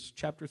Philippians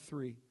chapter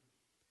 3.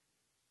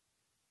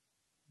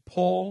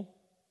 Paul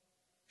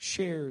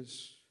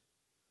shares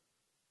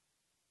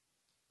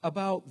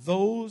about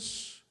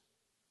those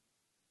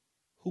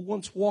who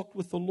once walked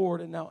with the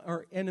Lord and now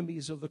are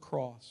enemies of the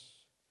cross,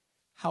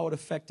 how it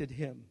affected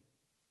him.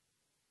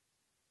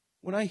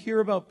 When I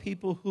hear about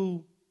people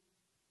who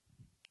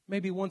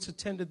maybe once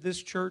attended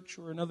this church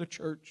or another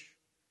church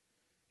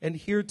and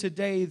hear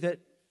today that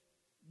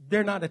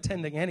they're not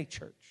attending any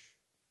church,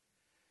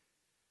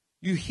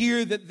 you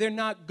hear that they're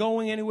not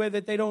going anywhere,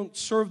 that they don't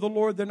serve the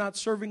Lord, they're not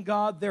serving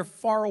God, they're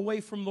far away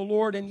from the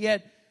Lord, and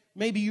yet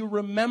maybe you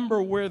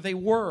remember where they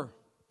were.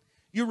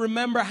 You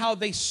remember how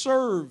they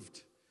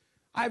served.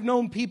 I've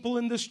known people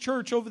in this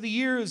church over the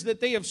years that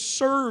they have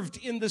served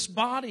in this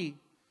body.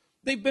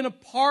 They've been a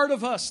part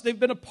of us. They've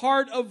been a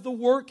part of the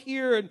work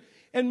here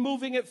and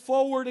moving it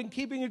forward and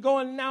keeping it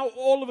going. Now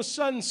all of a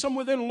sudden,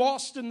 somewhere they're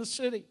lost in the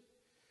city.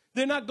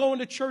 They're not going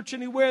to church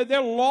anywhere.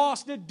 They're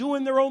lost. They're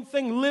doing their own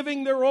thing,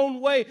 living their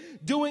own way,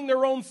 doing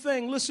their own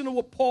thing. Listen to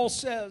what Paul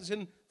says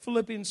in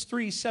Philippians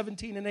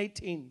 3:17 and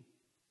 18.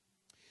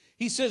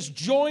 He says,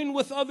 join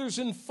with others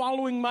in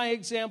following my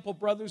example,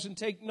 brothers, and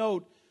take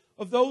note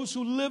of those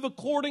who live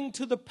according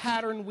to the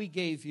pattern we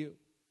gave you.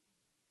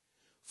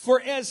 For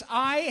as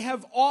I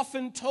have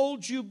often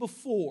told you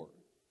before,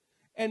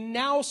 and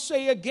now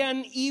say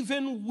again,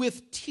 even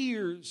with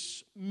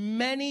tears,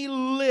 many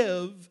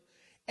live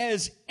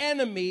as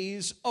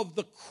enemies of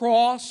the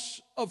cross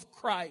of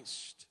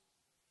Christ.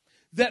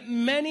 That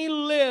many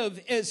live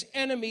as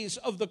enemies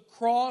of the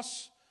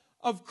cross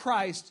of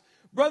Christ.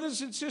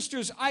 Brothers and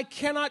sisters, I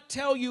cannot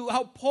tell you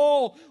how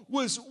Paul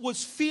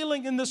was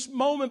feeling in this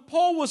moment.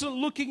 Paul wasn't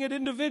looking at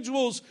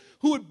individuals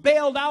who had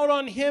bailed out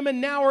on him and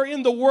now are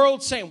in the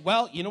world saying,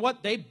 well, you know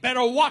what, they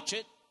better watch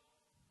it.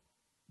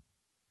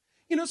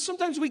 You know,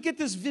 sometimes we get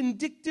this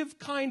vindictive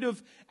kind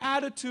of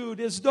attitude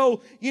as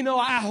though, you know,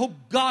 I hope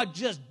God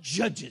just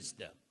judges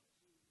them.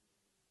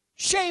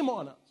 Shame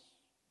on us.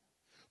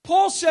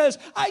 Paul says,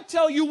 I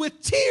tell you with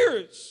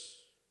tears,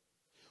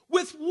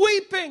 with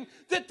weeping,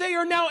 that they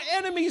are now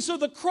enemies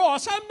of the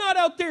cross. I'm not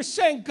out there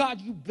saying,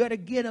 God, you better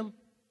get them.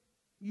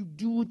 You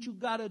do what you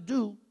got to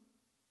do.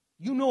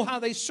 You know how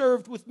they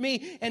served with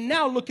me, and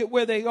now look at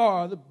where they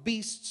are, the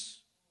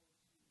beasts.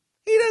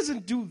 He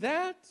doesn't do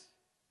that.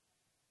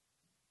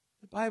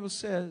 The Bible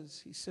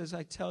says, he says,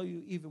 I tell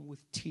you even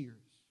with tears,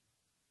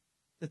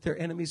 that they're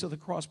enemies of the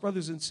cross.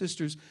 Brothers and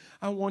sisters,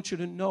 I want you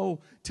to know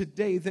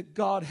today that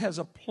God has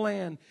a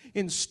plan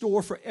in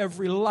store for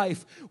every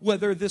life.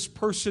 Whether this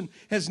person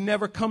has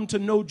never come to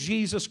know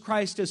Jesus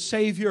Christ as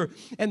Savior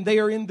and they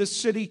are in the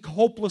city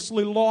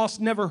hopelessly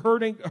lost, never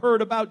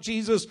heard about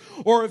Jesus,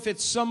 or if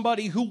it's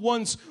somebody who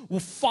once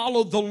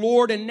followed the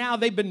Lord and now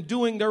they've been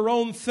doing their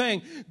own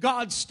thing,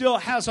 God still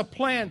has a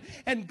plan.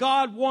 And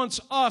God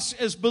wants us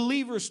as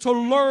believers to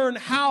learn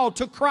how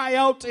to cry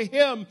out to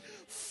Him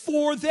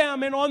for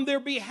them and on their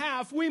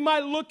behalf. We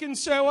might look and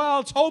say, well,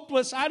 it's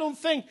hopeless. I don't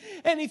think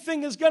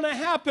anything is going to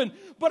happen.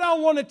 But I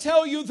want to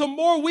tell you, the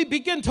more we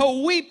begin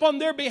to weep on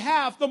their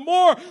behalf, the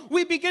more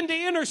we begin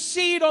to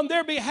intercede on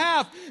their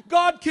behalf,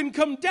 God can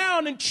come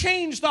down and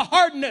change the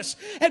hardness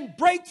and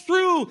break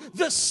through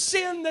the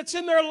sin that's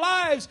in their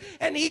lives.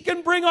 And He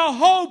can bring a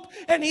hope,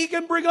 and He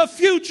can bring a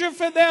future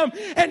for them,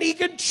 and He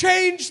can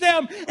change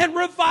them and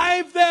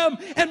revive them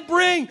and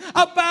bring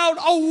about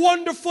a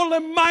wonderful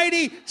and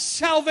mighty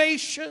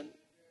salvation.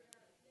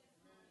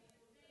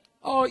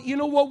 Oh, you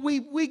know what?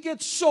 We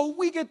get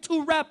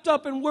too wrapped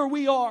up in where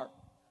we are.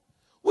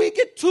 We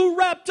get too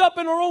wrapped up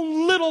in our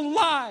own little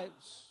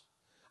lives.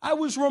 I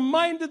was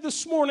reminded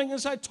this morning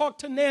as I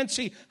talked to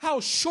Nancy how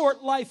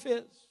short life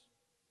is.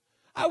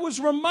 I was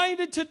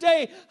reminded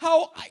today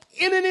how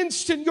in an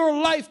instant your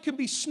life can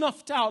be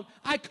snuffed out.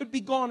 I could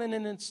be gone in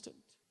an instant.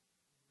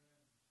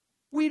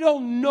 We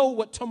don't know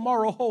what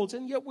tomorrow holds,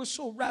 and yet we're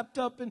so wrapped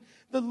up in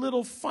the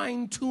little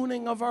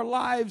fine-tuning of our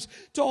lives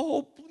to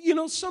hope,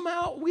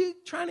 somehow we're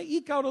trying to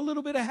eke out a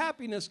little bit of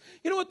happiness.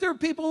 You know what? There are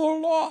people who are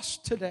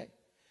lost today.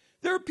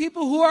 There are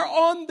people who are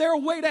on their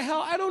way to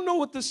hell. I don't know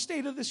what the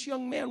state of this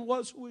young man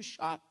was who was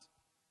shot.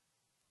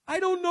 I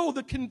don't know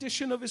the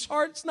condition of his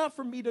heart. It's not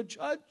for me to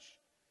judge.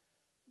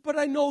 But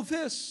I know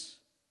this.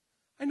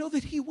 I know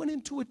that he went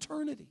into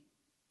eternity.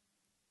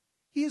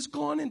 He has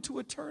gone into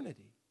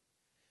eternity.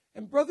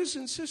 And brothers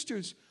and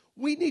sisters,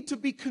 we need to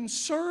be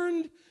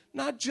concerned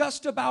not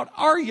just about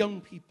our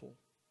young people,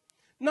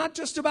 not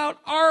just about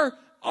our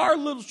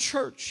little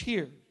church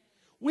here.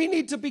 We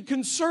need to be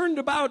concerned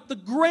about the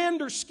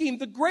grander scheme,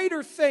 the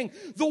greater thing,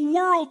 the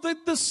world,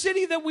 the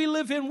city that we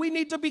live in. We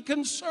need to be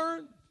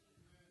concerned.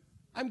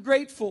 I'm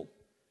grateful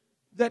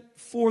that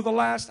for the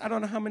last, I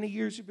don't know how many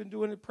years you've been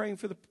doing it, praying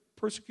for the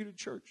persecuted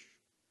church.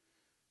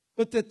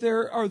 But that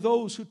there are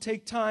those who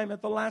take time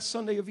at the last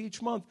Sunday of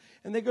each month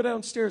and they go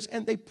downstairs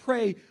and they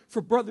pray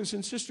for brothers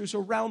and sisters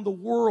around the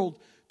world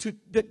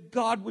that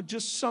God would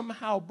just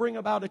somehow bring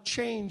about a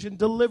change and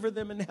deliver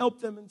them and help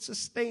them and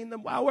sustain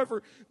them,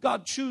 however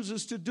God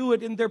chooses to do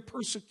it in their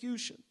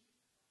persecution.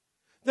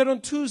 That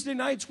on Tuesday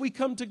nights we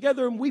come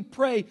together and we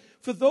pray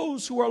for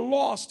those who are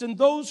lost and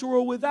those who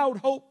are without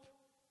hope.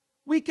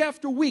 Week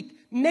after week,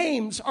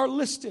 names are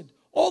listed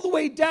all the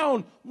way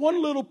down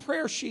one little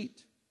prayer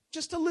sheet.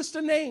 Just a list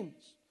of names.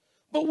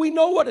 But we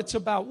know what it's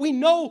about. We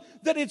know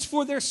that it's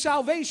for their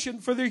salvation,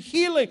 for their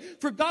healing,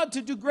 for God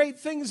to do great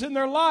things in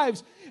their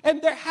lives.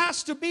 And there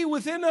has to be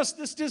within us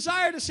this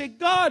desire to say,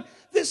 God,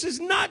 this is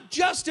not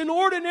just an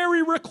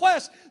ordinary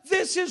request.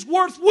 This is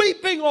worth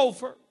weeping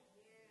over.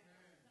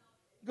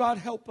 God,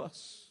 help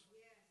us.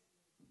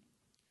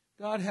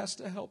 God has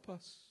to help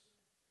us.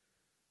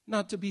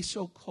 Not to be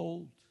so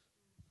cold.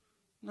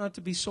 Not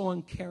to be so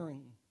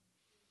uncaring.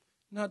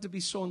 Not to be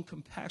so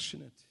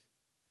uncompassionate.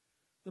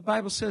 The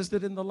Bible says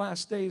that in the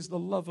last days, the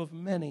love of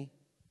many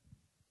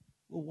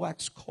will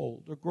wax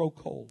cold or grow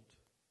cold.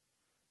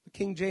 The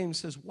King James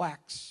says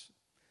wax.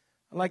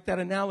 I like that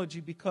analogy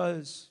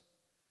because,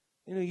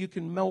 you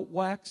can melt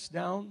wax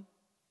down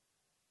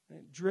and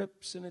it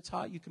drips and it's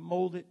hot. You can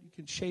mold it. You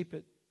can shape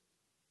it.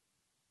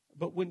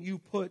 But when you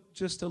put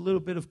just a little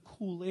bit of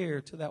cool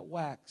air to that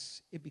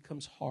wax, it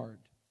becomes hard.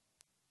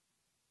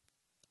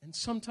 And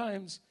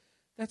sometimes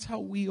that's how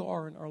we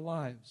are in our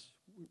lives.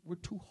 We're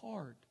too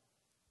hard.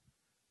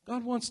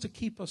 God wants to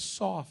keep us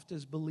soft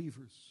as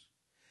believers.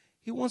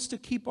 He wants to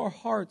keep our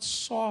hearts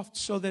soft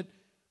so that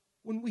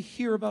when we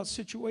hear about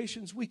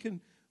situations, we can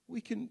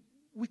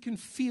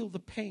feel the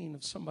pain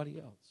of somebody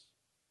else.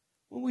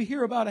 When we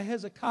hear about a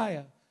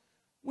Hezekiah,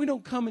 we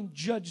don't come and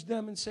judge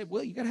them and say,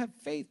 well, you got to have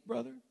faith,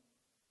 brother.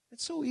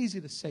 It's so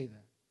easy to say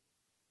that.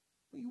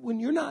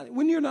 When you're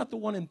not the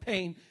one in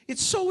pain,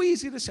 it's so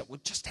easy to say, well,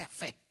 just have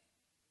faith.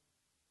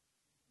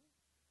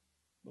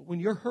 But when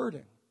you're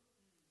hurting,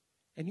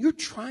 and you're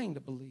trying to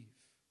believe.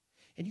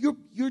 And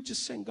you're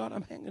just saying, God,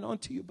 I'm hanging on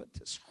to you, but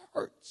this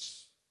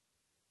hurts.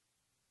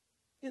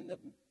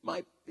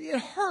 It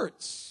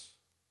hurts.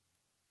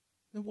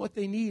 Then what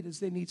they need is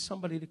they need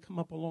somebody to come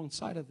up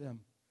alongside of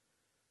them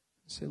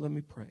and say, let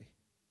me pray.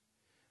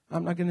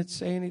 I'm not going to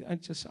say anything.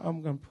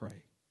 I'm going to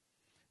pray.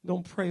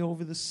 Don't pray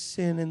over the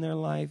sin in their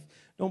life.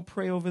 Don't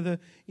pray over the,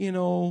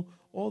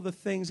 all the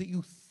things that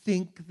you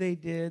think they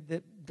did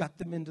that got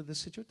them into the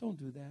situation. Don't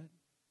do that.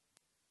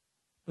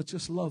 But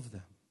just love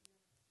them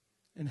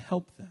and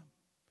help them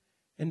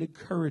and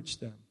encourage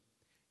them.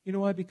 You know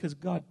why? Because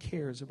God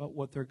cares about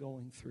what they're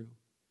going through.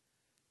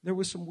 There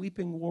were some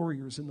weeping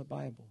warriors in the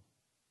Bible,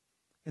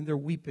 and their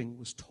weeping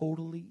was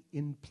totally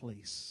in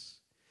place.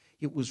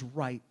 It was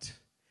right.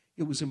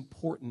 It was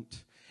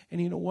important. And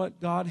you know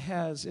what? God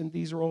has, and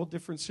these are all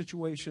different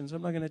situations.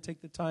 I'm not going to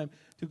take the time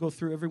to go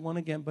through every one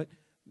again, but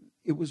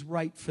it was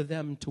right for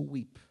them to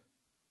weep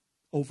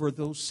over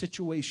those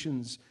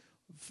situations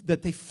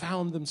that they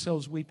found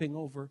themselves weeping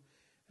over.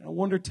 And I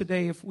wonder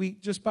today if we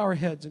just bow our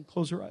heads and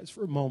close our eyes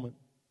for a moment.